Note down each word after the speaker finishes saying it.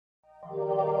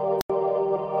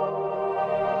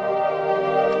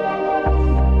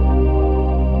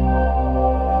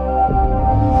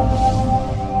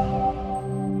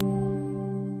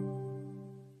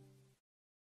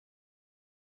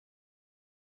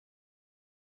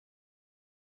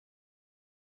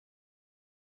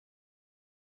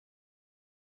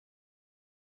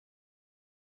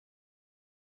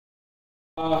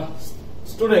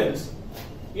Students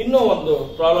ಇನ್ನೂ ಒಂದು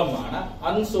problem ಮಾಡೋಣ.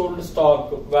 ಅನ್ಸೋಲ್ಡ್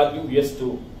ಸ್ಟಾಕ್ ವ್ಯಾಲ್ಯೂ ಎಷ್ಟು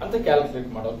ಅಂತ ಕ್ಯಾಲ್ಕುಲೇಟ್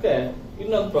ಮಾಡೋಕೆ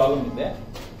ಇನ್ನೊಂದು ಪ್ರಾಬ್ಲಮ್ ಇದೆ.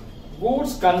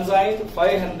 Goods ಕನ್ಸೈನ್ಡ್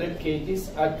 500 kgs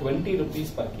at 20 rupees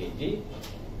per kg.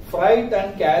 Freight and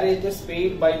carriages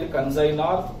paid by the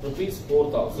consignor rupees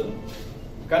 4,000.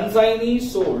 Consignee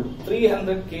sold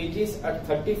 300 kgs at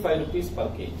 35 rupees per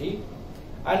kg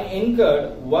and incurred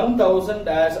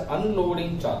 1,000 as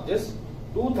unloading charges,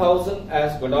 2,000 as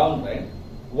godown rent,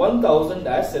 1,000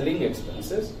 as selling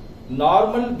expenses.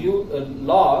 Normal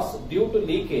loss due to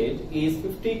leakage is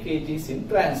 50 kgs in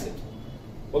transit.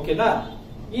 ಓಕೆನಾ?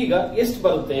 ಈಗ ಎಷ್ಟು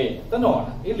ಬರುತ್ತೆ ಅಂತ ನೋಡೋಣ.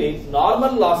 ಇಲ್ಲಿ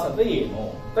normal loss ಅಂದ್ರೆ ಏನು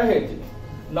ಅಂತ ಹೇಳ್ತೀನಿ.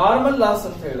 ನಾರ್ಮಲ್ ಲಾಸ್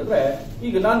ಅಂತ ಹೇಳಿದ್ರೆ,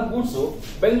 ಈಗ ನಾನು ಗೂಡ್ಸ್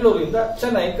ಬೆಂಗಳೂರಿಂದ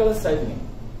ಚೆನ್ನೈ ಕಳಿಸ್ತಾ ಇದ್ದೀನಿ.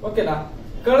 ಓಕೆನಾ?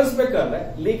 ಕಳಿಸ್ಬೇಕಾದ್ರೆ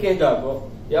ಲೀಕೇಜ್ ಆಗೋ,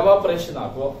 ಎವಾಪರೇಷನ್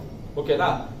ಆಗೋ, ಓಕೆನಾ,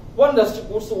 ಒಂದಷ್ಟು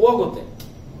ಗೂಡ್ಸ್ ಹೋಗುತ್ತೆ.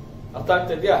 ಅರ್ಥ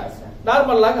ಆಗ್ತಾ ಇದೆಯಾ?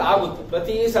 ನಾರ್ಮಲ್ ಆಗಿ ಆಗುತ್ತೆ.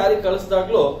 ಪ್ರತಿ ಸಾರಿ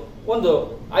ಕಳಿಸಿದಾಗ್ಲೂ ಒಂದು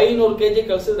 500 kg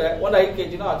ಕಳಿಸಿದ್ರೆ ಒಂದು 5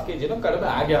 kgನೋ 10 kgನೋ ಕಡಿಮೆ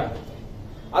ಆಗೇ ಆಗುತ್ತೆ.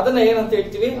 ಅದನ್ನ ಏನಂತ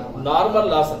ಹೇಳ್ತೀವಿ? ನಾರ್ಮಲ್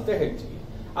ಲಾಸ್ ಅಂತ ಹೇಳ್ತೀವಿ.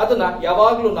 ಅದನ್ನ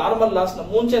ಯಾವಾಗ್ಲೂ ನಾರ್ಮಲ್ ಲಾಸ್ ನ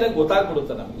ಮುಂಚೆನೆ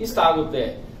ಗೊತ್ತಾಗ್ಬಿಡುತ್ತೆ ನಮ್ಗೆ. ಇಷ್ಟ ಆಗುತ್ತೆ,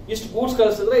 ಇಷ್ಟು ಗೂಡ್ಸ್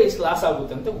ಕಳಿಸಿದ್ರೆ ಇಷ್ಟು ಲಾಸ್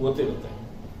ಆಗುತ್ತೆ ಅಂತ ಗೊತ್ತಿರುತ್ತೆ.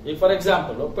 ಈಗ ಫಾರ್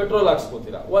ಎಕ್ಸಾಂಪಲ್ ಪೆಟ್ರೋಲ್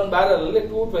ಹಾಕ್ಸ್ಕೋತೀರಾ, ಒಂದ್ ಬ್ಯಾರಲ್ ಅಲ್ಲಿ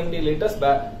 220 ಲೀಟರ್ಸ್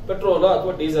ಪೆಟ್ರೋಲ್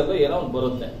ಅಥವಾ ಡೀಸೆಲ್ ಏನೋ ಒಂದು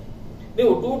ಬರುತ್ತೆ.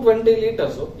 ನೀವು 220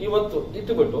 ಲೀಟರ್ಸ್ ಇವತ್ತು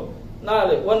ಇಟ್ಟುಬಿಟ್ಟು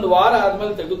ನಾಳೆ ಒಂದು ವಾರ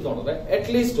ಆದ್ಮೇಲೆ ತೆಗೆದು ನೋಡಿದ್ರೆ ಅಟ್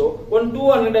ಲೀಸ್ಟ್ ಒಂದು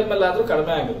 200 ml ಆದ್ರೂ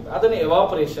ಕಡಿಮೆ ಆಗಿರುತ್ತೆ. ಅದನ್ನ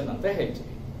ಎವಾಪರೇಷನ್ ಅಂತ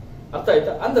ಹೇಳ್ತೀವಿ. ಅರ್ಥ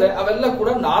ಆಯ್ತಾ? ಅಂದ್ರೆ ಅವೆಲ್ಲ ಕೂಡ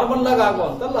ನಾರ್ಮಲ್ ಆಗಿ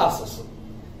ಆಗುವಂತ ಲಾಸಸ್.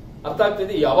 ಅರ್ಥ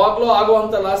ಆಗ್ತಿದೆ? ಯಾವಾಗ್ಲೂ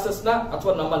ಆಗುವಂತ ಲಾಸಸ್ ನ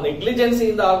ಅಥವಾ ನಮ್ಮ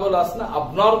ನೆಗ್ಲಿಜೆನ್ಸಿಯಿಂದ ಆಗೋ ಲಾಸ್ ನ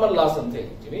ಅಬ್ನಾರ್ಮಲ್ ಲಾಸ್ ಅಂತ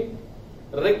ಹೇಳ್ತೀವಿ.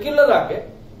 ರೆಗ್ಯುಲರ್ ಆಗಿ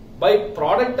ಬೈ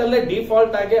ಪ್ರಾಡಕ್ಟ್ ಅಲ್ಲೇ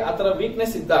ಡಿಫಾಲ್ಟ್ ಆಗಿ ಆತರ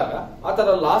ವೀಕ್ನೆಸ್ ಇದ್ದಾಗ, ಆತರ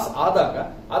ಲಾಸ್ ಆದಾಗ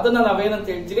ಅದನ್ನ ನಾವೇನಂತ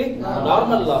ಹೇಳ್ತೀವಿ?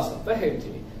 ನಾರ್ಮಲ್ ಲಾಸ್ ಅಂತ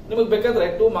ಹೇಳ್ತೀವಿ. ನಿಮಗೆ ಬೇಕಾದ್ರೆ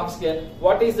 2 marks ಗೆ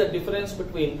what is the difference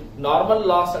between normal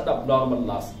loss and abnormal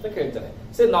loss ಅಂತ ಕೇಳ್ತಾರೆ.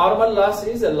 ಸೇ normal loss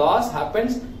is A loss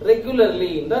happens regularly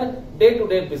in the day to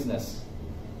day business.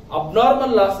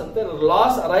 Abnormal loss ಅಂತ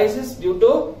loss arises due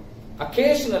to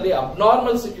occasionally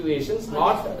abnormal situations,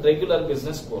 not regular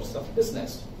business course of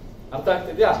business. ಅರ್ಥ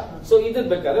ಆಗ್ತಿದ್ಯಾ? So ಇದನ್ನ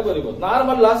ಬೇಕಾದ್ರೆ ಬರೀಬಹುದು.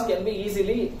 Normal loss can be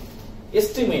easily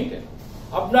estimated.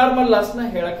 Abnormal loss ನ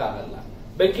ಹೇಳಕ್ ಆಗಲ್ಲ.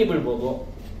 ಬೆಂಕಿ ಬೀಳ್ಬೋದು,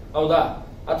 ಹೌದಾ,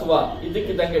 ಅಥವಾ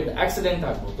ಇದಕ್ಕಿದ್ದಂಗೆ ಆಕ್ಸಿಡೆಂಟ್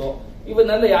ಆಗ್ಬೋದು.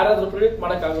 ಇವನ್ನೆಲ್ಲ ಯಾರಾದ್ರೂ ಪ್ರಿಡಿಕ್ಟ್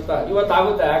ಮಾಡಕ್ ಆಗುತ್ತಾ?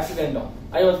 ಇವತ್ತಾಗುತ್ತೆ ಆಕ್ಸಿಡೆಂಟ್,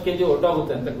 50 kg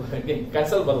ಹೊಟ್ಟೋಗುತ್ತೆ ಅಂತ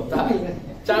ಕ್ಯಾನ್ಸಲ್ ಬರುತ್ತಾ?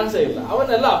 ಚಾನ್ಸೇ ಇಲ್ಲ.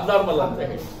 ಅವನ್ನೆಲ್ಲ ಅಬ್ನಾರ್ಮಲ್ ಅಂತ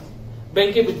ಹೇಳಿ.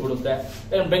 ಬೆಂಕಿ ಬಿದ್ಬಿಡುತ್ತೆ,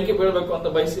 ಬೆಂಕಿ ಬೀಳ್ಬೇಕು ಅಂತ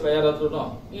ಬಯಸಿವ ಯಾರಾದ್ರೂ?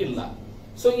 ಇಲ್ಲ.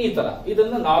 ಸೊ ಈ ತರ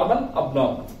ಇದನ್ನ ನಾರ್ಮಲ್,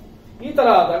 ಅಬ್ನಾರ್ಮಲ್. ಈ ತರ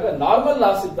ಆದಾಗ ನಾರ್ಮಲ್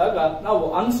ಲಾಸ್ ಇದ್ದಾಗ ನಾವು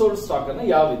ಅನ್ಸೋಲ್ಡ್ ಸ್ಟಾಕ್ ಅನ್ನ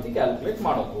ಯಾವ ರೀತಿ ಕ್ಯಾಲ್ಕುಲೇಟ್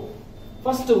ಮಾಡೋದು?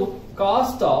 ಫಸ್ಟ್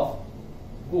ಕಾಸ್ಟ್ ಆಫ್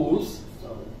ಗೂಡ್ಸ್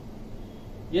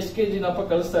ಎಷ್ಟು ಕೆಜಿನಪ್ಪ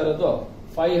ಕಳಿಸ್ತಾ ಇರೋದು?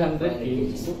 500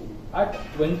 kgs ಅಟ್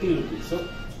 20 rupees.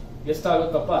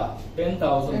 ಎಷ್ಟಾಗುತ್ತಪ್ಪ?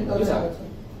 10,000 rupees ಆಗುತ್ತೆ.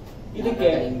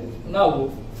 ಇದಕ್ಕೆ ನಾವು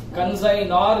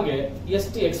ಕನ್ಸೈನಾರ್ಗೆ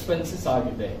ಎಷ್ಟು ಎಕ್ಸ್ಪೆನ್ಸಸ್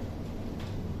ಆಗಿದೆ?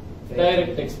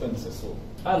 ಡೈರೆಕ್ಟ್ ಎಕ್ಸ್ಪೆನ್ಸಸ್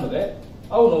ಅಂದ್ರೆ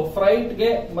ಅವನು ಫ್ರೈಟ್ಗೆ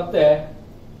ಮತ್ತೆ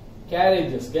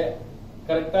ಕ್ಯಾರೇಜಸ್ಗೆ,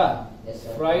 ಕರೆಕ್ಟಾ?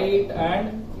 ಫ್ರೈಟ್ ಅಂಡ್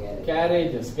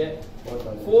ಕ್ಯಾರೇಜಸ್ಗೆ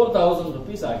 4,000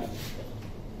 rupees ಆಗಿದೆ.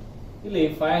 ಇಲ್ಲಿ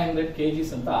 500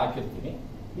 kgs ಅಂತ ಹಾಕಿರ್ತೀನಿ.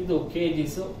 ಇದು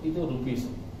ಕೆಜಿಸ್, ಇದು ರುಪೀಸ್.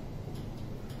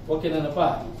 ಓಕೆನಪ್ಪ?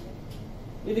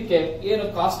 ಇದಕ್ಕೆ ಏನು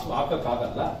ಕಾಸ್ಟ್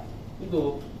ಹಾಕಕ್ಕಾಗಲ್ಲ. ಇದು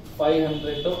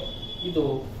 500, ಇದು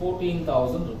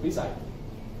 14,000 rupees ಆಗಿದೆ.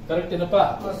 ಕರೆಕ್ಟ್ ಏನಪ್ಪ?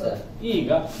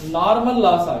 ಈಗ ನಾರ್ಮಲ್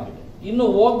ಲಾಸ್ ಆಗಿದೆ. ಇನ್ನು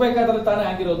ಹೋಗ್ಬೇಕಾದ್ರೆ ತಾನೇ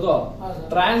ಆಗಿರೋದು.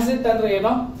 ಟ್ರಾನ್ಸಿಟ್ ಅಂದ್ರೆ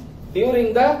ಏನೋ?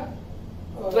 During the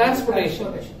transportation,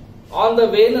 on the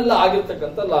ವೇನೆಲ್ಲ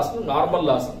ಆಗಿರ್ತಕ್ಕಂಥ ಲಾಸ್ ನಾರ್ಮಲ್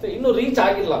ಲಾಸ್ ಅಂತ. ಇನ್ನು ರೀಚ್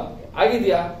ಆಗಿಲ್ಲ.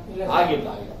 ಆಗಿದ್ಯಾ? ಆಗಿಲ್ಲ.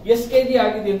 ಎಷ್ಟು ಕೆಜಿ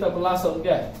ಆಗಿದೆ ಅಂತ ಲಾಸ್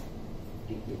ಅವ್ರಿಗೆ?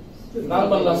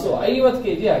 ನಾರ್ಮಲ್ ಲಾಸ್ 50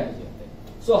 kg ಆಗಿದೆ ಅಂತೆ.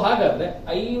 ಸೊ ಹಾಗಾದ್ರೆ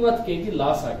 50 kg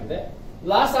ಲಾಸ್ ಆಗಿದೆ.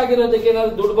 ಲಾಸ್ ಆಗಿರೋದಕ್ಕೆ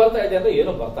ಏನಾದ್ರು ದುಡ್ಡು ಬರ್ತಾ ಇದೆ ಅಂದ್ರೆ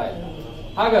ಏನು ಬರ್ತಾ ಇಲ್ಲ.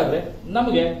 ಹಾಗಾದ್ರೆ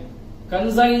ನಮಗೆ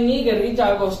ಕನ್ಸೈನಿಗೆ ರೀಚ್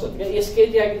ಆಗೋಷ್ಟೊತ್ತಿಗೆ ಎಷ್ಟು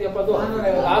ಕೆಜಿ ಆಗಿದೆಯಪ್ಪ? ಅದು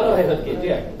 450 kg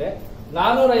ಆಗಿದೆ.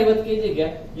 450 kgಗೆ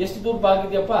ಎಷ್ಟು ದುಡ್ಡು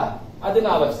ಆಗಿದೆಯಪ್ಪ?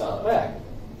 14,000 ರೂಪಾಯಿ ಆಗಿದೆ.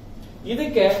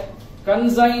 ಇದಕ್ಕೆ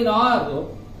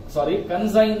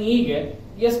ಕನ್ಸೈನಿಗೆ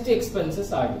ಎಷ್ಟು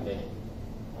ಎಕ್ಸ್ಪೆನ್ಸಸ್ ಆಗಿದೆ?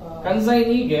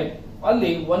 ಕನ್ಸೈನಿಗೆ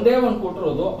ಅಲ್ಲಿ ಒಂದೇ ಒಂದು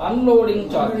ಕೊಟ್ಟಿರೋದು ಅನ್ಲೋಡಿಂಗ್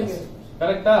ಚಾರ್ಜಸ್.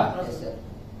 ಕರೆಕ್ಟಾ?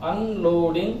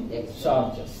 ಅನ್ಲೋಡಿಂಗ್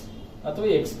ಚಾರ್ಜಸ್ ಅಥವಾ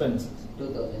ಎಕ್ಸ್ಪೆನ್ಸಸ್.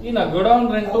 ಇನ್ನ ಗೋಡೌನ್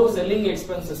ರೆಂಟ್, ಸೆಲ್ಲಿಂಗ್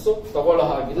ಎಕ್ಸ್ಪೆನ್ಸಸ್ ತಗೊಳ್ಳೋ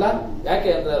ಹಾಗಿಲ್ಲ. ಯಾಕೆ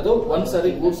ಅಂದ್ರೆ ಅದು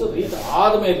ಒಂದ್ಸರಿ ಗೂಡ್ಸ್ ರೀಚ್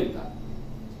ಆದ್ಮೇಲಿಲ್ಲ.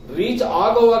 ರೀಚ್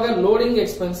ಆಗುವಾಗ ಲೋಡಿಂಗ್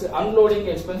ಎಕ್ಸ್ಪೆನ್ಸ್, ಅನ್ಲೋಡಿಂಗ್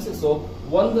ಎಕ್ಸ್ಪೆನ್ಸಸ್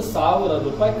 1,000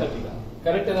 ರೂಪಾಯಿ ಕಟ್ಟಿದ.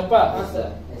 ಕರೆಕ್ಟ್ ಏನಪ್ಪ?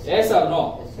 S R no?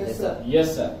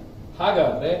 Yes sir.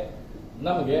 ಹಾಗಾದ್ರೆ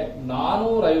ನಮಗೆ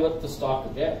 450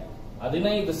 ಸ್ಟಾಕ್ಗೆ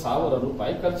 15,000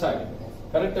 ರೂಪಾಯಿ ಖರ್ಚಾಗಿದೆ.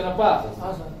 ಕರೆಕ್ಟ್ ಏನಪ್ಪ?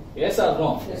 S R no?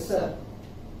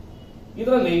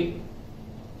 ಇದರಲ್ಲಿ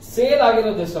ಸೇಲ್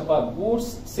ಆಗಿರೋದು ಎಷ್ಟಪ್ಪ? ಗೂಡ್ಸ್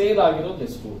ಸೇಲ್ ಆಗಿರೋದು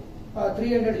ಎಷ್ಟು?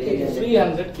 300 kgs.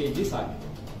 300 kgs ಆಗಿದೆ.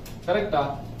 ಕರೆಕ್ಟಾ?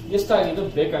 ಎಷ್ಟಾಗಿದೆ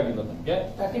ಬೇಕಾಗಿರೋದು ನಮಗೆ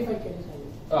 35 kg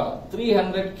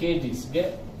 300 kgsಗೆ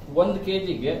 1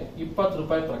 kgಗೆ 20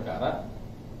 ರೂಪಾಯಿ ಪ್ರಕಾರ,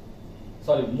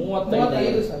 ಸಾರಿ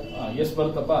 35 ಸರ್. ಎಷ್ಟು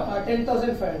ಬರುತ್ತಪ್ಪ?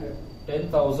 10,500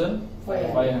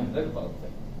 10,500 ಬರುತ್ತೆ.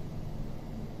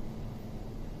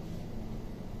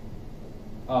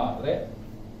 ಆದ್ರೆ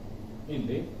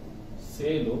ಇಲ್ಲಿ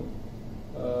ಸೇಲು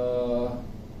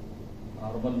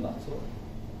ನಾರ್ಮಲ್ ಲಾಸು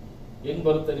ಹೆಂಗ್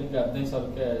ಬರುತ್ತೆ ನಿಮ್ಗೆ?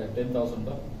 15,000ಕ್ಕೆ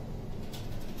 10,000.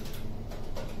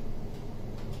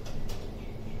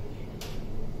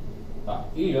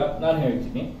 ಈಗ ನಾನು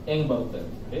ಹೇಳ್ತೀನಿ ಹೆಂಗ್ ಬರುತ್ತೆ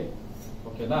ಅಂತ ಹೇಳಿ,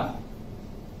 ಓಕೆನಾ?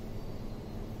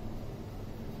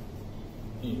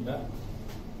 ಈಗ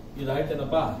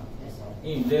ಇದಾಯ್ತೇನಪ್ಪ?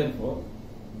 ಈ therefore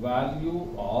value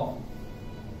of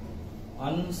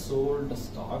unsold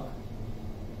stock,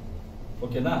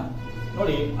 ಓಕೆನಾ?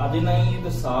 ನೋಡಿ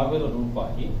 15,000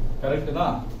 ರೂಪಾಯಿ, ಕರೆಕ್ಟ್ನಾ?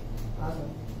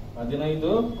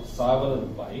 15,000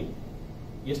 ರೂಪಾಯಿ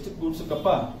ಎಷ್ಟು ಗೂಡ್ಸಕ್ಕಪ್ಪ?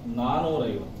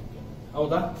 450ಕ್ಕೆ,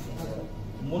 ಹೌದಾ?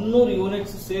 300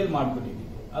 ಯೂನಿಟ್ಸ್ ಸೇಲ್ ಮಾಡ್ಬಿಟ್ಟಿದ್ದೀವಿ,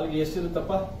 ಅಲ್ಲಿಗೆ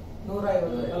ಎಷ್ಟಿರುತ್ತಪ್ಪ?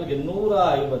 150. ಅಲ್ಲಿಗೆ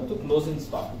 150 ಕ್ಲೋಸಿಂಗ್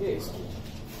ಸ್ಟಾಕ್ಗೆ ಎಷ್ಟು?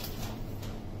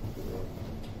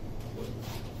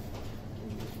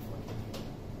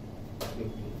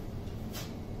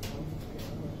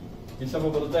 ಎಷ್ಟಪ್ಪ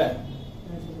ಬರುತ್ತೆ?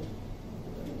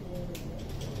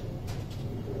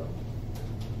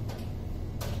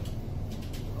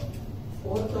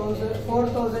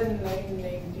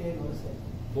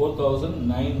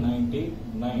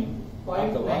 4,999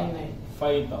 ಅಥವಾ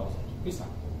 5,000 ರುಪೀಸ್,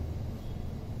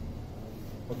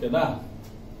 ಓಕೆನಾ?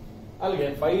 ಅಲ್ಲಿಗೆ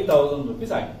 5,000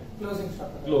 ರುಪೀಸ್ ಆಗಿದೆ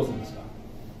ಕ್ಲೋಸಿಂಗ್ ಸ್ಟಾಕ್.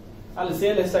 ಅಲ್ಲಿ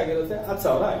ಸೇಲ್ ಎಷ್ಟಾಗಿರುತ್ತೆ?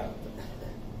 10,000 ಆಗಿರುತ್ತೆ,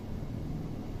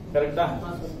 ಕರೆಕ್ಟಾ?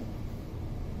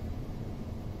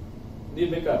 ನೀವು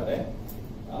ಬೇಕಾದ್ರೆ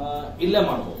ಇಲ್ಲೇ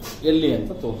ಮಾಡ್ಬೋದು, ಎಲ್ಲಿ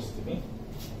ಅಂತ ತೋರಿಸ್ತೀನಿ.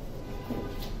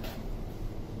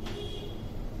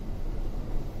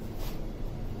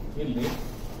 ಇಲ್ಲಿ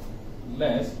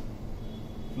ಲೆಸ್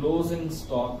ಕ್ಲೋಸಿಂಗ್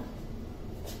ಸ್ಟಾಕ್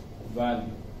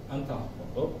ವ್ಯಾಲ್ಯೂ ಅಂತ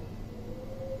ಹಾಕೊಂಡು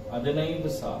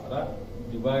 15,000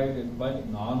 ಡಿವೈಡೆಡ್ ಬೈ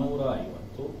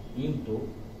 450 ಇಂಟು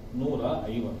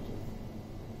 150,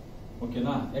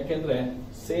 ಓಕೆನಾ? ಯಾಕೆಂದ್ರೆ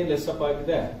ಸೇಲ್ ಎಷ್ಟಪ್ಪ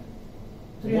ಆಗಿದೆ?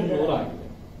 300 ಆಗಿದೆ.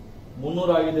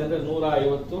 300 ಆಗಿದೆ ಅಂದ್ರೆ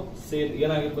 150 ಸೇಲ್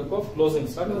ಏನಾಗಿರ್ಬೇಕು? ಕ್ಲೋಸಿಂಗ್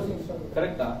ಸ್ಟಾಕ್,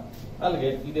 ಕರೆಕ್ಟಾ? ಅಲ್ಲಿಗೆ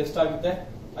ಇದೆಷ್ಟಾಗಿದೆ?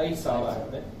 5,000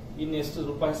 ಆಗಿದೆ. ಇನ್ನೆಷ್ಟು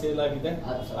ರೂಪಾಯಿ ಸೇಲ್ ಆಗಿದೆ?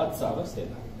 10,000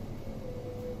 ಸೇಲ್ ಆಗಿದೆ,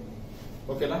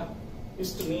 ಓಕೆನಾ?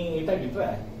 ಇಷ್ಟು ನೀಟಾಗಿಟ್ರೆ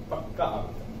ಪಕ್ಕ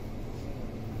ಆಗುತ್ತೆ.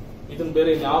 ಇದನ್ನ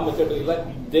ಬೇರೆ ಯಾವ ಮೆಥಡ್ ಇಲ್ಲ,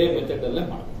 ಇದೇ ಮೆಥಡ್ ಅಲ್ಲೇ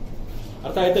ಮಾಡಬೇಕು.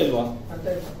 ಅರ್ಥ ಆಯ್ತಾ ಇಲ್ವಾ?